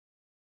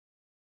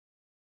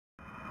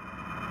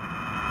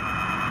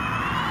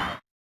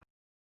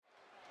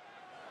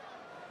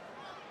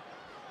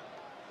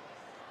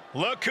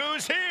Look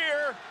who's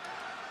here.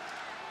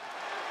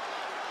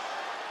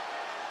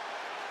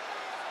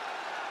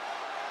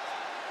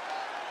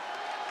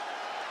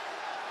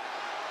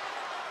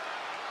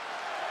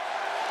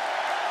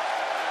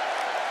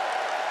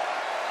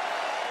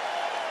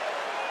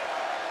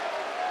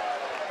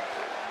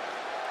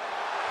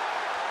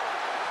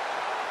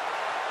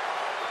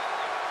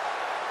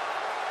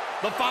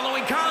 The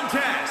following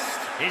contest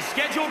is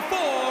scheduled for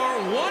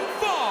one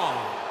fall.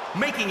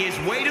 Making his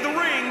way to the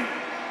ring,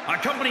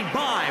 accompanied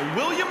by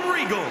William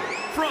Regal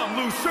from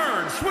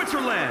Lucerne,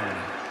 Switzerland.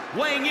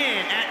 Weighing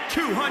in at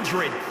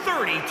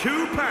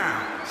 232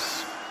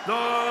 pounds,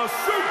 the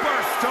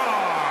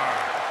Superstar.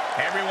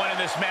 Everyone in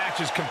this match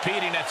is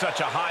competing at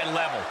such a high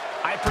level.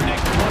 I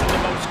predict one of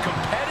the most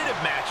competitive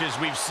matches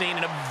we've seen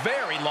in a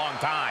very long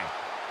time.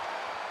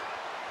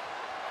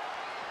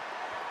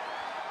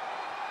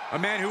 A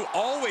man who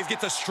always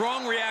gets a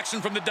strong reaction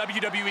from the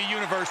WWE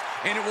Universe,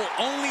 and it will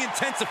only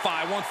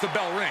intensify once the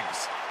bell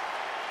rings.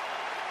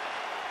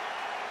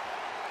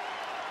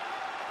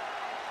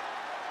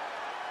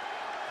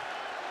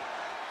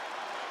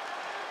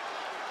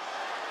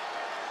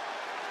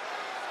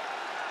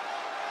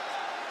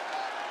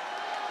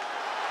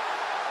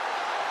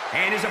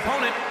 And his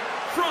opponent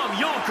from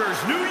Yonkers,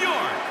 New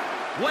York,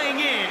 weighing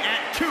in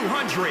at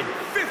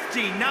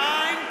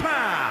 259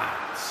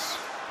 pounds,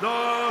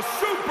 the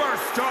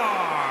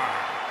Superstar.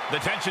 The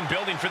tension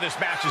building for this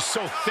match is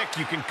so thick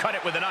you can cut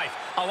it with a knife.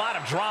 A lot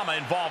of drama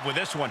involved with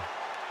this one.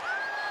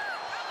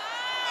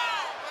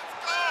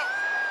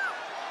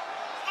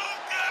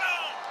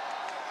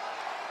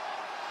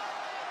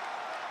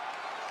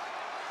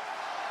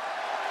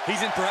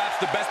 He's in perhaps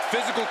the best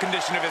physical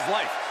condition of his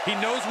life. He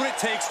knows what it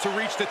takes to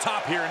reach the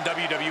top here in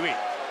WWE.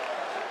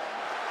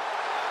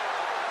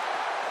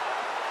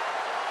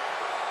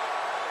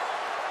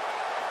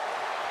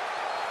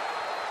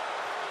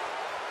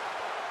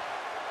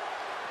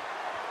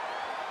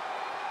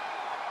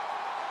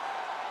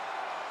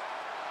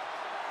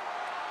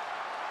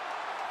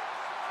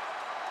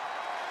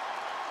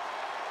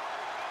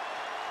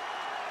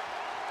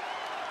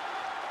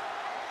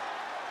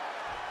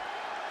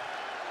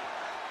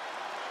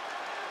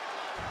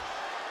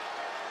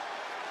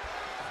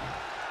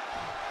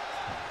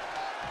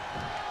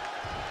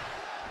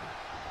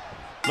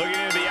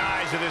 Looking into the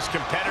eyes of this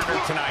competitor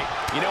tonight,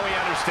 you know he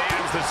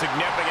understands the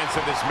significance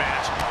of this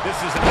match.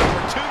 This is an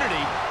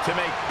opportunity to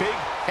make big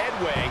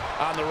headway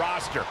on the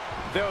roster.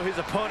 Though his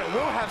opponent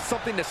will have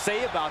something to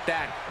say about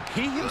that.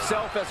 He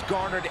himself has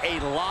garnered a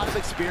lot of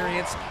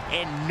experience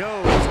and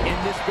knows in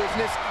this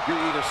business you're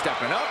either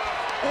stepping up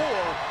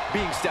or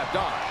being stepped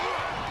on.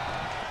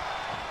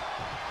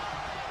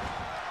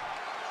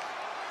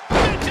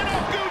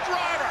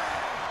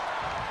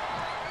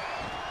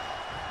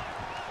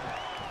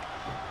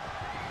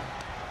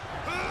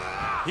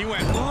 He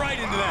went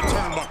right into that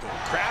turnbuckle.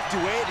 Crafty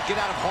way to get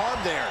out of harm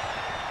there.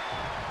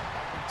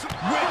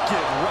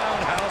 Wicked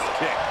roundhouse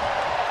kick.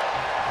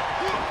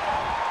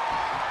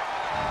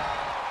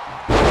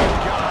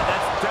 God,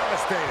 that's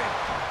devastating.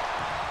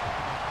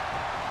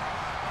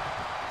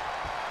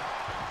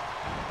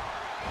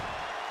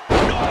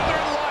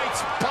 Northern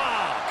Lights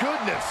bomb.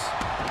 Goodness.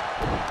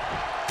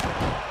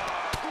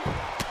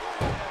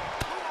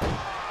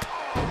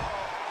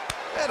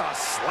 And a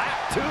slap,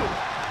 too.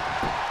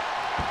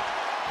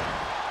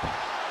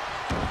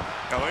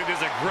 Oh, look at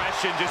his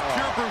aggression, just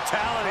pure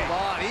brutality.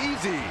 Come on,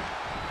 easy.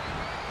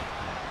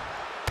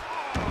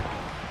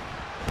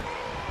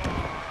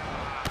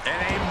 And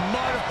a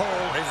mud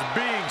hole is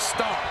being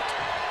stomped.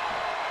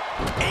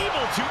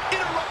 Able to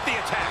interrupt the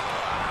attack.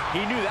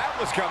 He knew that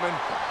was coming.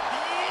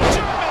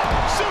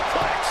 German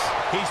suplex.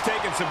 He's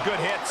taking some good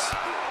hits.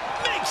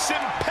 Makes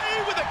him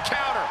pay with a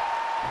counter.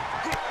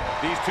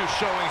 These two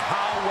showing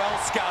how well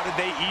scouted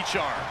they each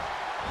are.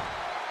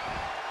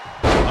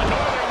 A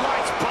Northern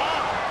Lights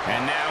bomb.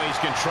 And now he's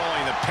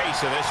controlling the pace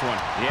of this one.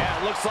 Yeah,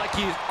 it looks like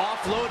he's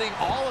offloading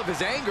all of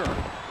his anger. Oh,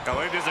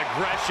 look at his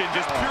aggression,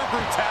 just pure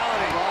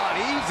brutality. Come on,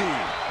 easy.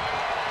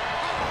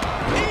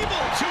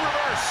 Able to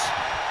reverse.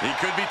 He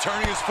could be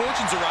turning his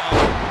fortunes around.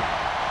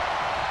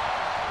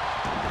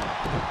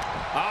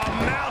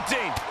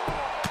 Mounting.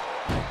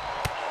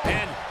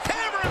 And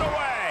hammer it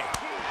away.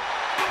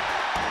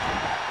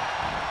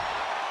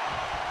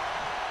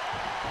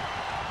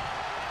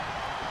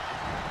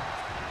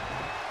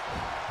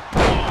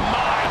 Oh,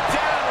 my.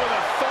 Down with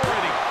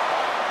authority.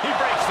 He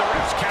breaks the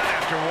ref's count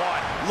after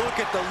one. Look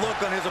at the look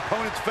on his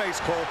opponent's face,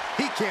 Cole.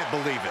 He can't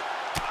believe it.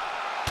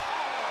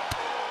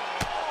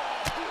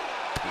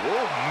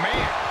 Oh,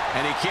 man.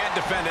 And he can't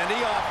defend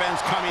any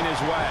offense coming his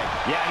way.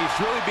 Yeah, he's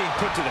really being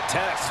put to the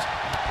test.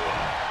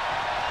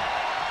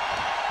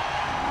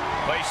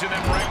 Placing them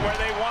right where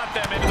they want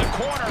them, into the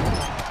corner.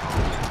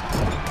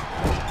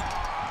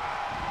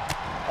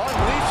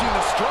 Unleashing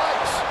the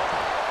strikes.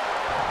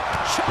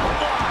 Shot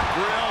block.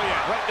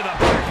 Brilliant. Right to the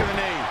back of the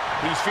knee.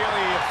 He's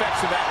feeling the effects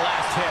of that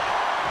last hit.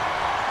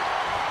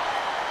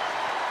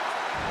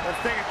 Let's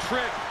take a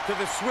trip to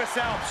the Swiss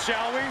Alps,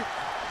 shall we?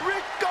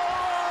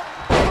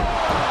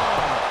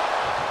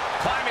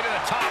 Climbing to the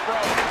top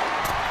rope.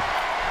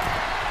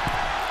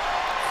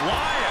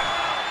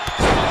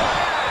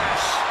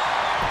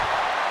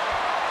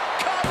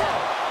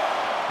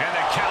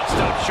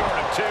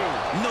 2.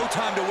 No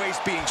time to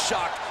waste being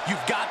shocked.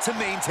 You've got to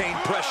maintain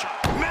pressure.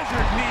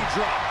 Measured knee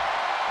drop.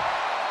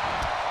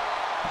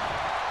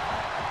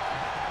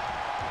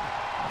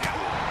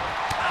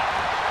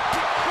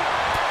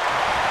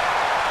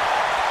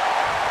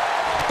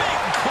 Big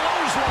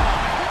clothesline.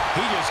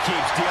 He just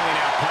keeps dealing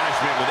out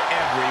punishment with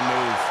every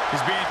move.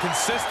 He's being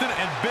consistent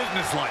and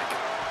businesslike.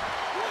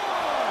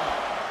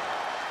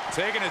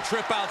 Taking a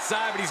trip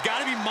outside, but he's got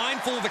to be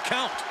mindful of the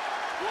count.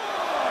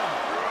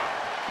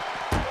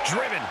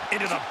 Driven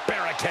into the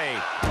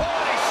barricade. Oh,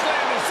 he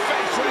slammed his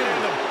face right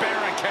into the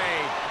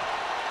barricade.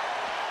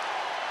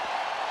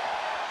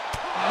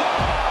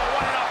 Oh,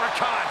 what an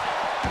uppercut.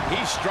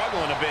 He's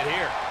struggling a bit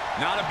here.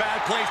 Not a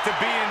bad place to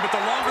be in, but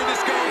the longer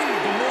this goes,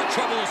 the more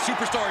trouble a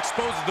superstar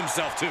exposes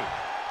himself to.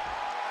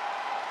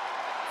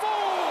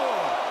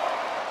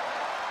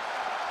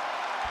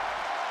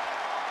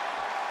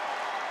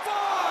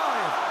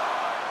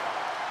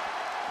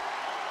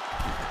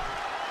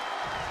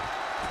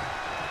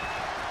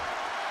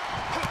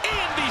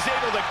 He's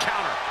able to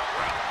counter.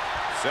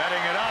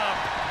 Setting it up.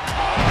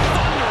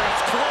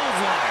 Thunderous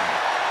clothesline.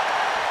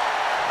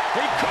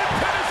 He could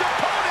pin his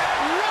opponent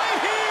right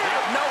here.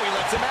 No, he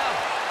lets him out.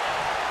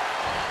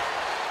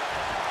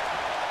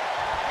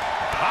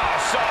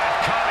 Saw it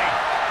coming.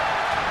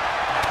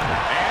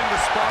 And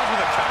responds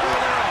with a counter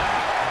of their own.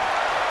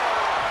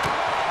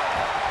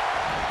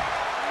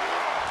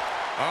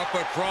 Up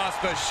across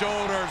the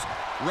shoulders.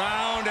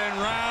 Round and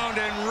round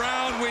and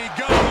round we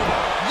go.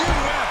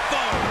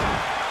 UFO.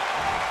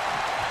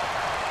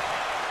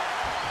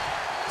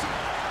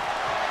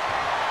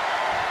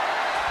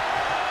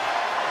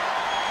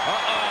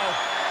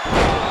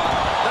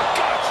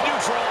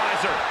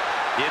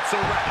 It's a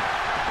wrap.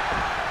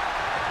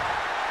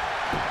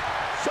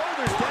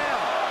 Shoulders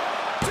down.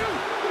 2.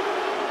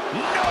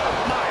 No,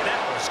 my,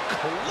 that was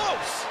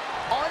close.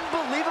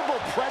 Unbelievable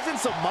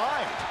presence of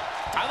mind.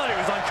 I thought he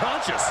was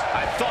unconscious.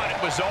 I thought it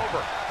was over.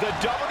 The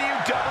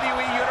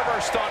WWE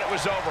Universe thought it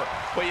was over.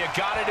 But you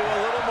got to do a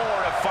little more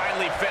to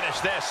finally finish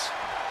this.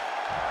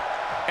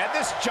 At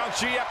this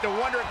juncture, you have to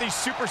wonder if these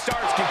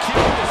superstars can keep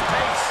up this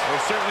pace.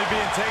 They're certainly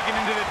being taken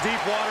into the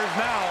deep waters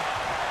now.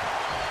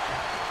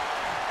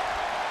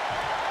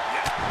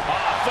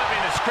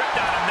 Flipping the script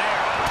on him there.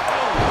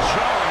 Oh,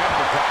 jarring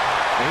uppercut.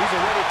 And he's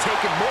already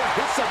taken more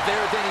hits up there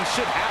than he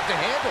should have to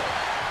handle.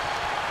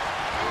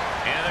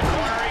 In the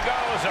corner he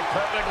goes, a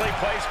perfectly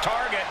placed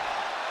target.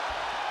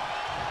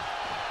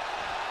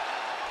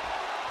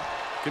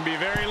 Can be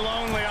very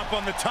lonely up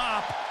on the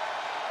top.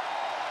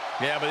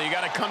 Yeah, but you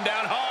got to come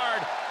down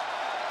hard.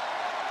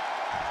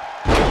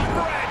 Gut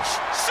wrench,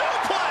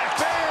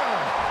 suplex.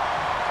 Bam!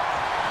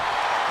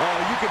 Oh,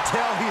 you can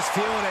tell he's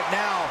feeling it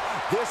now.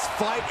 This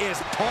fight is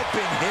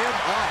pumping him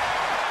up.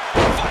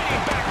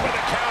 Fighting back with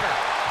a counter.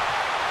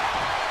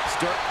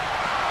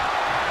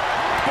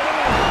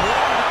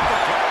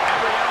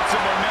 Every ounce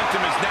of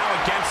momentum is now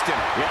against him.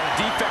 Yeah, the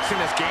defects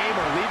in this game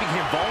are leaving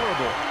him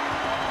vulnerable.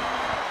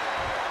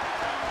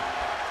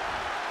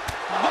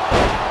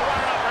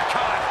 What an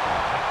uppercut.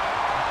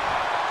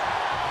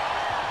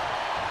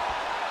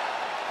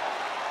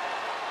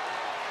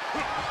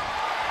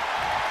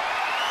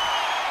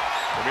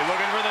 We'll be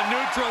looking for the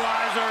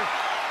neutralizer.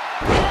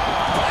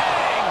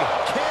 Bang!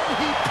 Can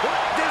he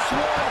put this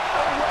one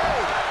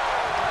away?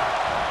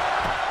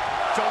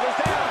 Shoulders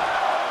down.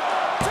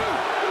 2.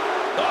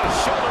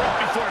 Shoulder up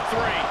before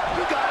 3.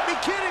 You gotta be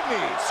kidding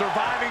me.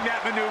 Surviving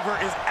that maneuver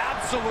is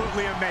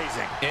absolutely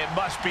amazing. It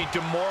must be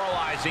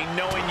demoralizing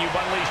knowing you've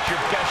unleashed your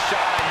best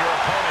shot on your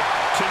opponent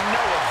to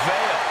no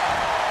avail.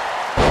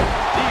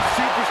 These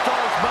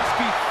superstars must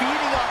be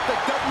feeding off the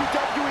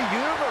WWE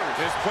Universe.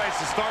 This place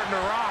is starting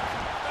to rock.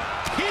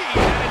 He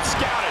had it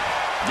scouted.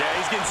 Yeah,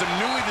 he's getting some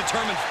newly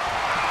determined.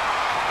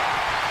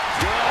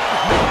 Good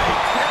night.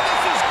 And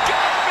this is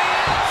gotta be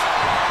it.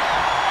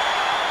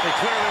 He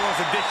clearly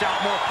wants to dish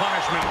out more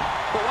punishment,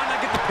 but why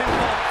not get the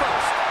pinfall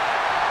first?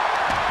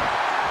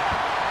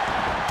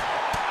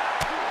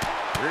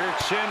 Rear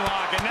chin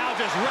lock, and now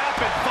just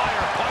rapid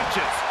fire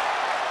punches.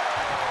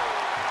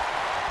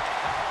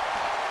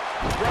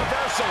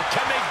 Reversal.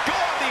 Can they go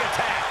on the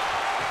attack?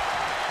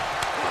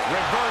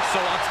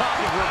 Reversal on top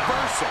of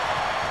reversal.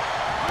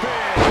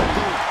 Big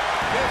boot.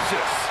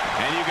 Vicious.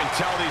 And you can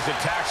tell these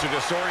attacks are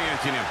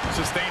disorienting him.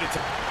 Sustained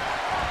attack.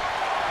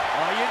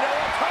 Oh, you know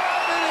what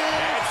time it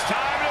is. It's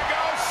time to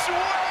go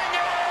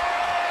swinging.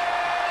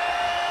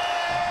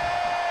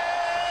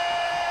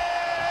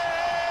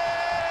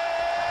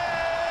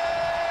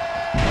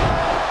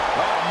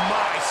 Oh,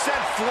 my.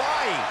 Sent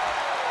flying.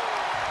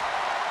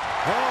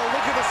 Oh,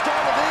 look at the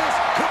start of this.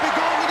 Could be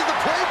going into the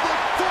playbook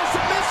for a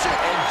submission.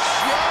 And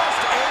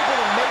just able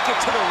to make it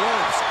to the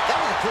ropes. That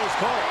was a close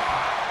call.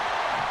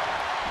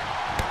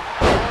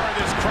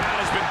 This crowd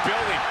has been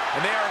building,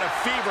 and they are in a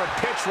fever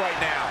pitch right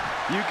now.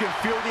 You can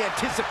feel the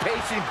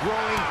anticipation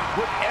growing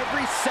with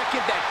every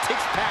second that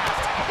ticks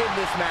past in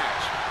this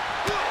match.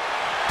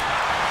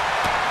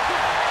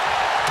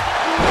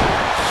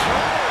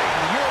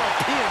 Jarring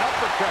European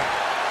uppercut.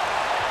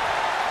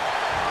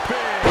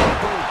 Big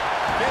boot.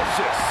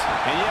 Vicious.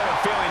 And you have a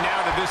feeling now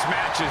that this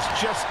match has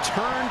just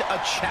turned a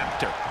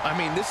chapter. I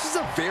mean, this is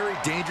a very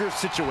dangerous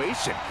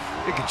situation.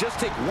 It could just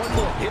take one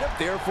little hit up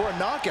there for a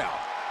knockout.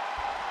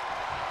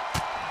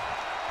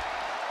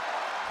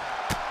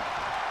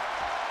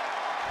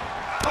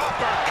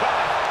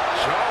 Uppercut.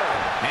 Sure.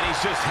 And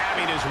he's just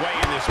having his way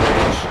in this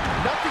match.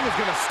 Nothing is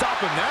going to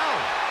stop him now.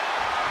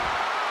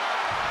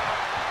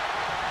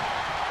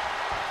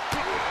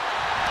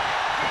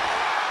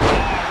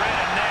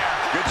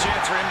 Good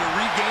chance for him to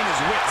regain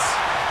his wits.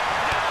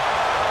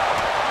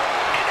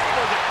 And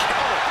able to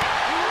counter.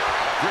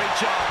 Great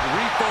job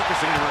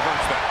refocusing to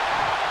reverse that.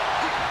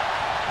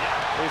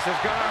 This is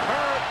gonna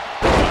hurt.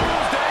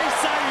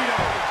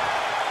 Castagnoli.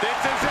 This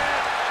is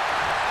it.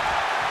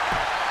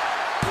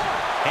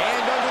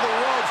 Hand under the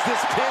ropes.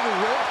 This pin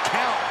won't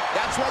count.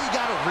 That's why you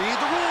gotta read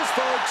the rules,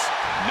 folks.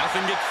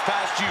 Nothing gets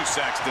past you,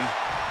 Saxton.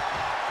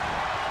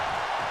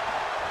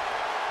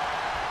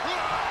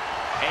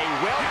 A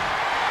well.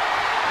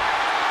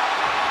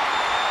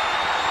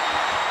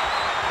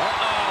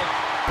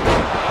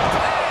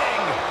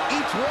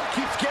 Each one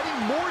keeps getting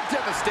more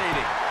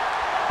devastating.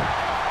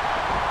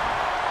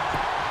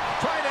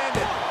 Try and end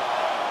it.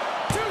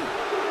 2,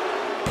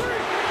 3.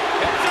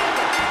 It's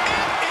over.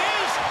 It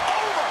is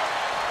over.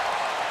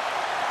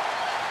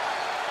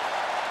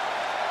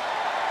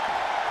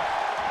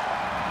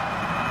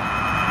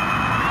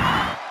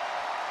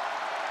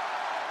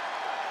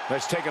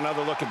 Let's take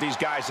another look at these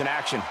guys in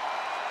action.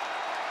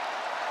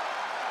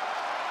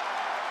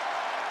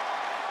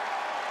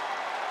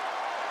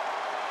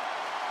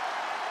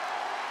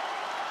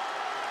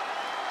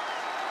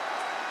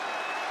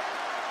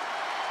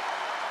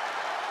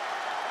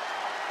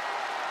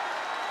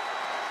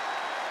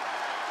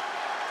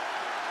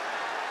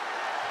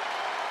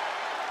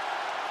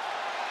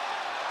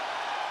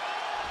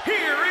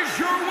 Here is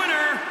your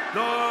winner,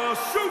 the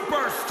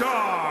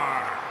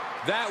Superstar.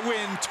 That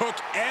win took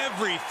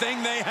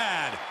everything they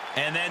had.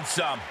 And then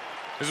some.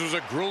 This was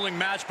a grueling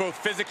match both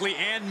physically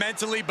and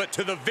mentally, but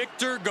to the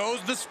victor goes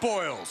the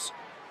spoils.